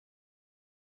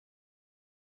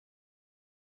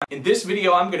In this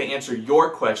video, I'm going to answer your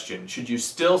question. Should you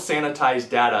still sanitize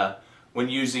data when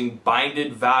using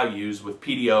binded values with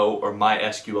PDO or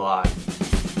MySQL?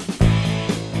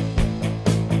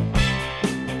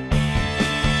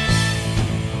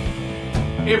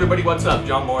 Hey everybody, what's up?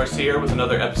 John Morris here with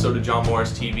another episode of John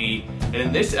Morris TV. And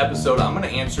in this episode, I'm going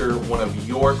to answer one of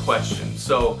your questions.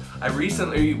 So I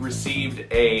recently received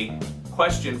a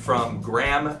question from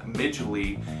Graham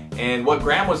Midgley, and what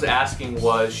Graham was asking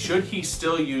was, should he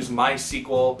still use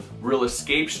MySQL real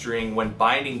escape string when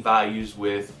binding values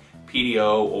with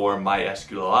PDO or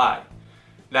MySQL?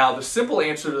 Now, the simple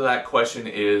answer to that question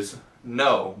is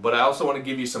no, but I also want to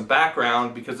give you some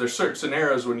background because there's certain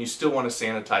scenarios when you still want to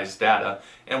sanitize data,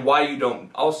 and why you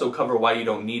don't, also cover why you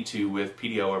don't need to with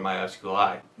PDO or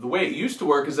MySQL. The way it used to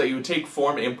work is that you would take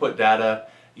form input data,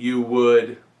 you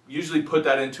would usually put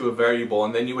that into a variable,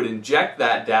 and then you would inject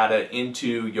that data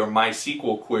into your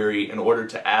MySQL query in order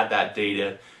to add that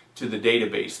data to the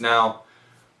database. Now,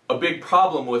 a big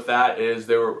problem with that is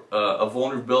a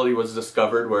vulnerability was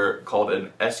discovered called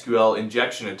an SQL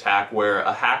injection attack, where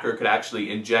a hacker could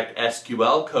actually inject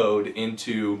SQL code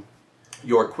into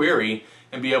your query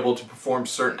and be able to perform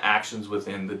certain actions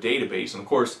within the database. And of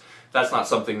course, that's not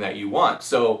something that you want.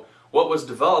 So what was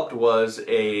developed was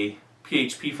a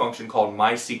PHP function called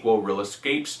MySQL real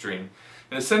escape string.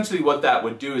 And essentially what that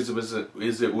would do is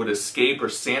it would escape or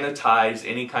sanitize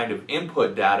any kind of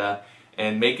input data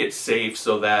and make it safe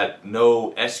so that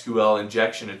no SQL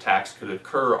injection attacks could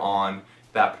occur on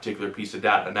that particular piece of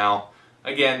data. Now,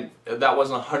 again, that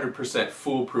wasn't 100%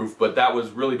 foolproof, but that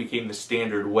really became the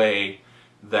standard way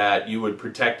that you would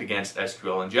protect against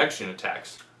SQL injection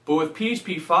attacks. But with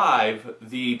PHP 5,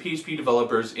 the PHP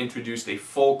developers introduced a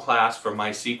full class for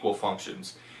MySQL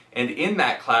functions. And in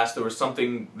that class, there was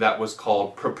something that was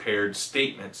called prepared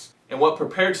statements. And what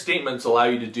prepared statements allow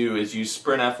you to do is use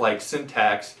sprintf-like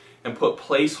syntax and put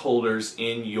placeholders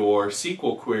in your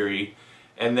SQL query,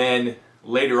 and then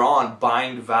later on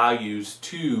bind values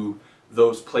to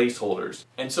those placeholders.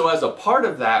 And so as a part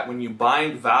of that, when you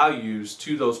bind values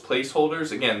to those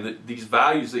placeholders, again, these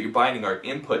values that you're binding are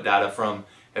input data from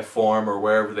a form or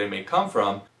wherever they may come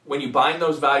from. When you bind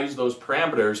those values, those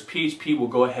parameters, PHP will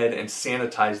go ahead and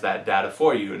sanitize that data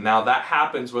for you. And now that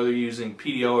happens whether you're using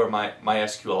PDO or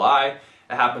MySQL. It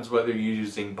happens whether you're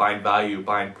using bind value,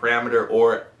 bind parameter,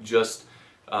 or just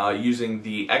using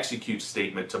the execute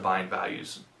statement to bind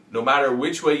values. No matter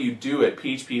which way you do it,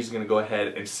 PHP is going to go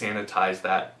ahead and sanitize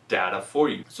that data for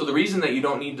you. So the reason that you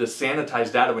don't need to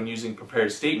sanitize data when using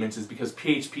prepared statements is because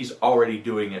PHP is already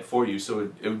doing it for you, so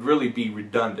it would really be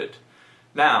redundant.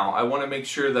 Now, I want to make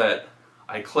sure that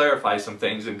I clarify some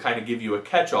things and kind of give you a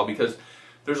catch-all, because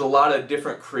there's a lot of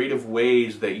different creative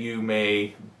ways that you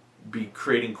may be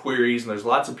creating queries, and there's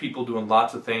lots of people doing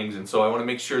lots of things, and so I want to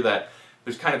make sure that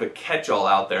there's kind of a catch-all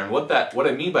out there. And what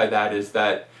I mean by that is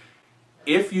that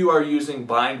if you are using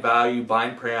bind value,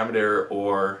 bind parameter,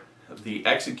 or the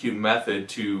execute method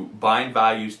to bind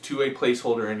values to a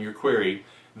placeholder in your query,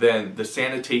 then the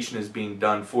sanitation is being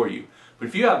done for you. But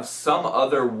if you have some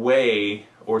other way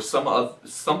or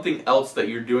something else that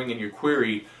you're doing in your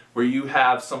query where you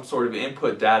have some sort of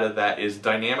input data that is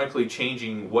dynamically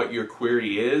changing what your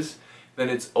query is, then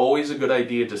it's always a good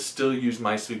idea to still use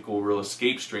MySQL real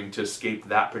escape string to escape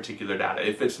that particular data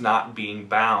if it's not being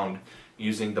bound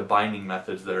using the binding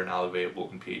methods that are now available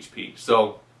in PHP.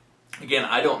 So again,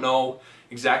 I don't know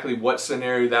exactly what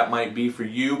scenario that might be for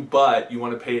you, but you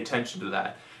want to pay attention to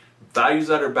that. Values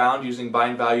that are bound using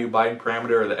bind value, bind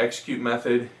parameter, or the execute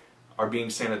method are being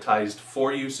sanitized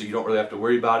for you, so you don't really have to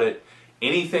worry about it.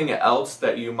 Anything else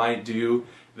that you might do,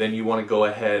 then you want to go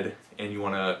ahead and you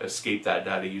want to escape that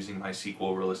data using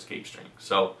MySQL real escape string.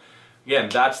 So again,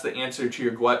 that's the answer to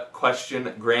your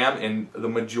question, Graham. In the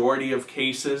majority of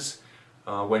cases,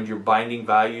 when you're binding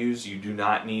values, you do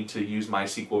not need to use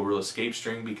MySQL real escape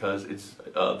string because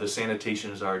the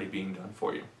sanitation is already being done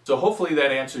for you. So hopefully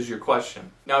that answers your question.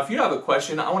 Now, if you have a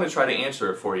question, I want to try to answer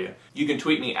it for you. You can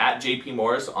tweet me at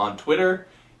JPMorris on Twitter.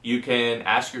 You can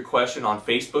ask your question on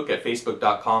Facebook at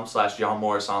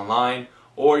facebook.com/JohnMorrisOnline,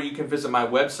 or you can visit my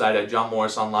website at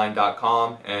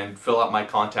johnmorrisonline.com and fill out my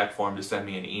contact form to send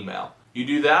me an email. You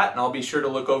do that and I'll be sure to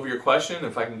look over your question.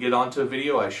 If I can get onto a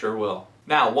video, I sure will.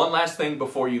 Now, one last thing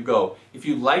before you go. If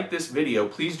you like this video,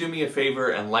 please do me a favor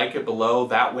and like it below.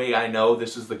 That way I know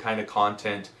this is the kind of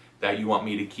content that you want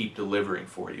me to keep delivering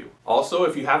for you. Also,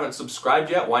 if you haven't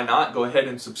subscribed yet, why not? Go ahead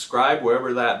and subscribe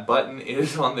wherever that button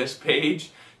is on this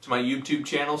page to my YouTube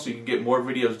channel so you can get more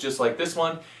videos just like this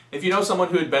one. If you know someone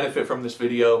who would benefit from this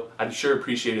video, I'd sure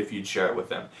appreciate it if you'd share it with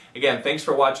them. Again, thanks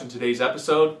for watching today's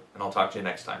episode, and I'll talk to you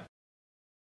next time.